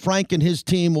 and Frank and his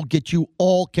team will get you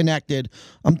all connected.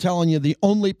 I'm telling you, the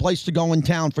only place to go in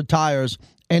town for tires,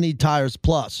 Any Tires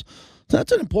Plus. So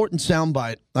that's an important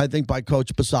soundbite, I think, by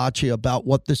Coach Bisaccia about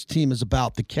what this team is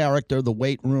about, the character, the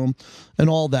weight room, and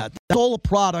all that. That's all a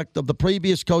product of the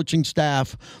previous coaching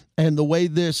staff and the way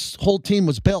this whole team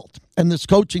was built, and this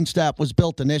coaching staff was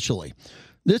built initially.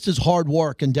 This is hard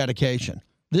work and dedication.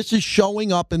 This is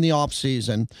showing up in the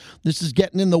offseason. This is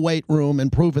getting in the weight room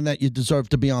and proving that you deserve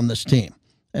to be on this team.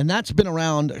 And that's been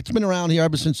around. It's been around here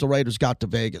ever since the Raiders got to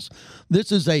Vegas.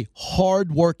 This is a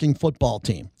hard-working football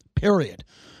team, period.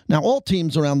 Now, all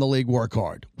teams around the league work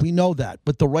hard. We know that.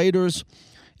 But the Raiders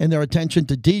and their attention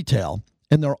to detail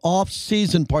and their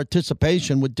off-season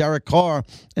participation with Derek Carr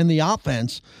and the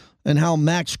offense and how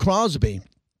Max Crosby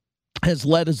has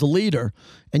led as a leader,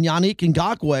 and Yannick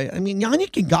Ngakoue. I mean,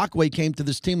 Yannick Ngakoue came to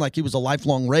this team like he was a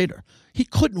lifelong Raider. He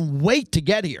couldn't wait to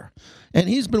get here, and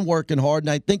he's been working hard, and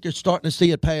I think you're starting to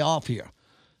see it pay off here.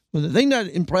 But the thing that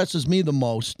impresses me the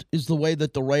most is the way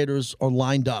that the Raiders are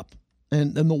lined up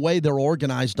and the way they're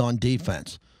organized on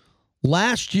defense.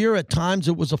 Last year, at times,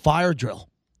 it was a fire drill.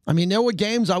 I mean, there were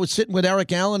games I was sitting with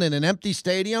Eric Allen in an empty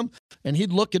stadium, and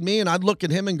he'd look at me, and I'd look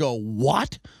at him and go,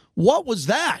 what? What was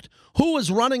that? Who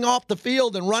was running off the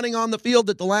field and running on the field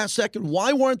at the last second?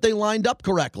 Why weren't they lined up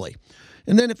correctly?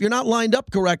 And then if you're not lined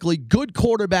up correctly, good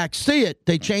quarterbacks see it,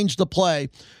 they change the play,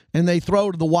 and they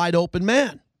throw to the wide open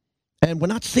man. And we're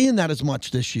not seeing that as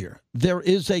much this year. There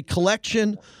is a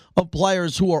collection of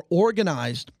players who are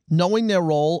organized, knowing their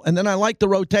role, and then I like the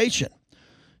rotation.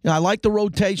 I like the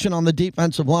rotation on the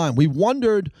defensive line. We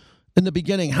wondered in the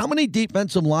beginning, how many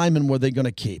defensive linemen were they going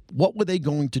to keep? What were they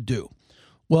going to do?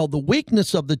 Well, the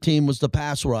weakness of the team was the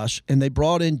pass rush, and they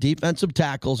brought in defensive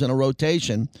tackles in a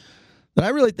rotation that I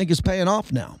really think is paying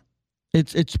off now.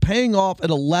 It's paying off at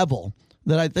a level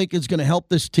that I think is going to help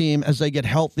this team as they get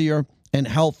healthier and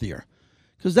healthier.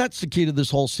 Because that's the key to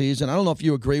this whole season. I don't know if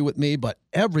you agree with me, but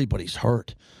everybody's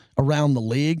hurt around the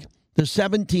league. There's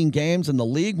 17 games, and the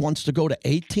league wants to go to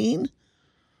 18?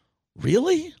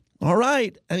 Really? All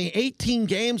right. I mean, 18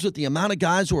 games with the amount of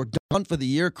guys who are done for the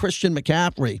year. Christian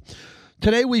McCaffrey.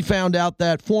 Today we found out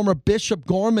that former Bishop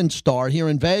Gorman star here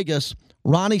in Vegas,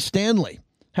 Ronnie Stanley,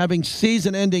 having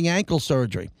season-ending ankle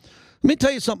surgery. Let me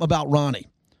tell you something about Ronnie.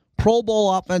 Pro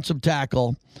Bowl offensive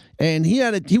tackle, and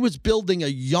he was building a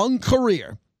young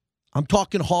career. I'm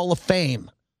talking Hall of Fame.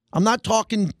 I'm not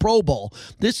talking Pro Bowl.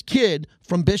 This kid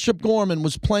from Bishop Gorman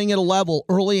was playing at a level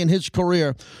early in his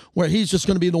career where he's just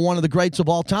going to be one of the greats of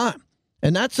all time.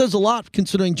 And that says a lot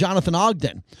considering Jonathan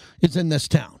Ogden is in this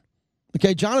town.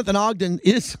 Okay, Jonathan Ogden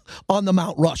is on the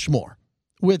Mount Rushmore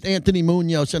with Anthony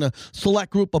Munoz and a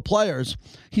select group of players.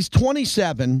 He's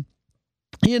 27.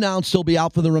 He announced he'll be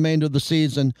out for the remainder of the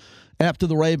season after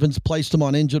the Ravens placed him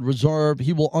on injured reserve.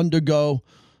 He will undergo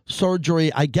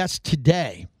surgery, I guess,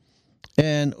 today.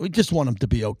 And we just want him to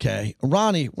be okay.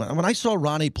 Ronnie, when I saw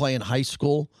Ronnie play in high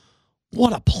school,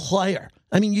 what a player.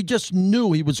 I mean, you just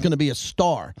knew he was going to be a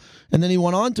star. And then he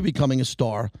went on to becoming a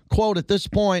star. Quote, at this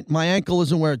point, my ankle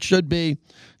isn't where it should be.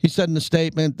 He said in the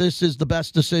statement, this is the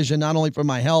best decision, not only for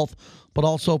my health, but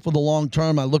also for the long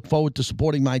term. I look forward to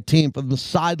supporting my team from the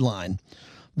sideline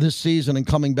this season and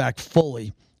coming back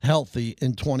fully healthy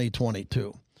in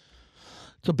 2022.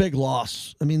 It's a big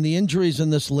loss. I mean, the injuries in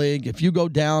this league, if you go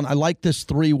down, I like this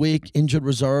 3-week injured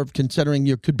reserve, considering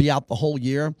you could be out the whole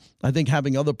year. I think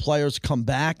having other players come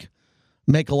back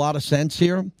make a lot of sense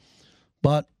here.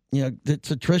 But, you know,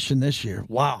 it's attrition this year.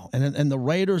 Wow. And the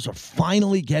Raiders are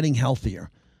finally getting healthier.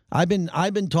 I've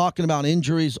been talking about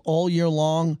injuries all year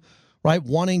long, right?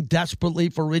 Wanting desperately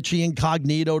for Richie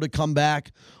Incognito to come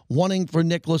back, wanting for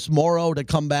Nicholas Morrow to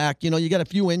come back. You know, you got a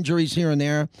few injuries here and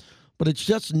there. But it's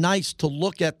just nice to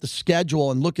look at the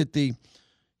schedule and look at the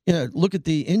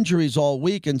injuries all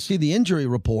week and see the injury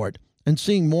report and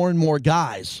seeing more and more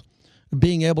guys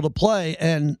being able to play.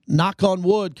 And knock on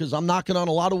wood, because I'm knocking on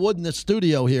a lot of wood in this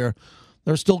studio here,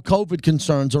 There are still COVID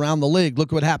concerns around the league.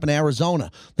 Look what happened to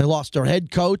Arizona. They lost their head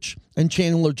coach and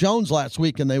Chandler Jones last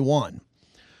week, and they won.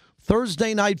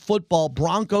 Thursday night football,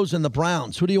 Broncos and the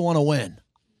Browns. Who do you want to win?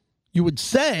 You would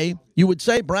say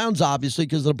Browns, obviously,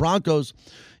 because the Broncos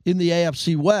in the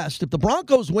AFC West. If the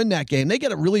Broncos win that game, they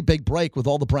get a really big break with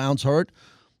all the Browns hurt.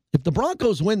 If the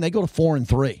Broncos win, they go to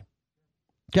 4-3.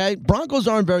 Okay, Broncos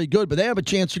aren't very good, but they have a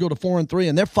chance to go to 4-3,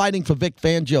 and they're fighting for Vic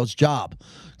Fangio's job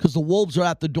because the Wolves are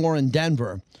at the door in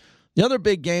Denver. The other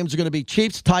big games are going to be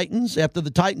Chiefs-Titans after the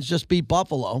Titans just beat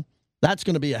Buffalo. That's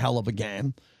going to be a hell of a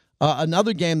game.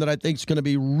 Another game that I think is going to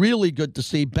be really good to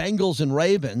see, Bengals and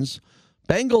Ravens.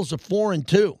 Bengals are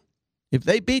 4-2. If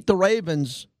they beat the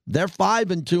Ravens, they're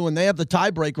 5-2, and they have the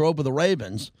tiebreaker over the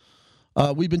Ravens.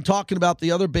 We've been talking about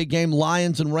the other big game,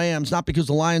 Lions and Rams, not because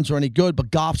the Lions are any good,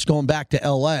 but Goff's going back to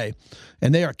L.A.,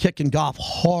 and they are kicking Goff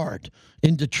hard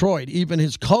in Detroit. Even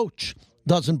his coach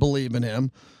doesn't believe in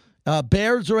him.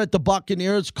 Bears are at the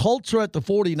Buccaneers. Colts are at the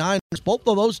 49ers. Both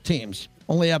of those teams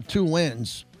only have 2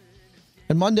 wins.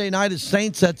 And Monday night is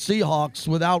Saints at Seahawks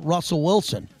without Russell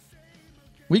Wilson.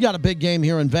 We got a big game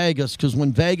here in Vegas because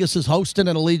when Vegas is hosting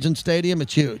at Allegiant Stadium,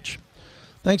 it's huge.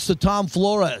 Thanks to Tom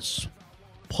Flores,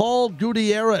 Paul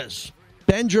Gutierrez,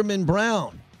 Benjamin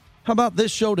Brown. How about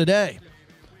this show today?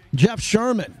 Jeff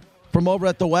Sherman from over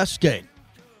at the Westgate.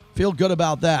 Feel good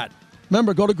about that.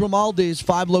 Remember, go to Grimaldi's,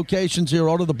 5 locations here.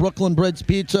 Order the Brooklyn Bridge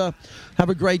Pizza. Have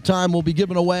a great time. We'll be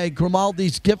giving away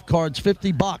Grimaldi's gift cards,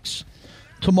 $50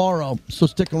 tomorrow. So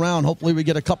stick around. Hopefully we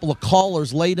get a couple of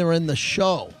callers later in the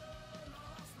show.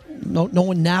 No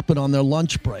one napping on their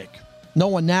lunch break. No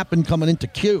one napping coming into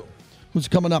Q. Who's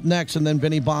coming up next? And then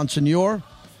Vinny Bonsignor.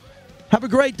 Have a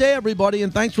great day, everybody,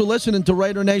 and thanks for listening to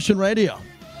Raider Nation Radio.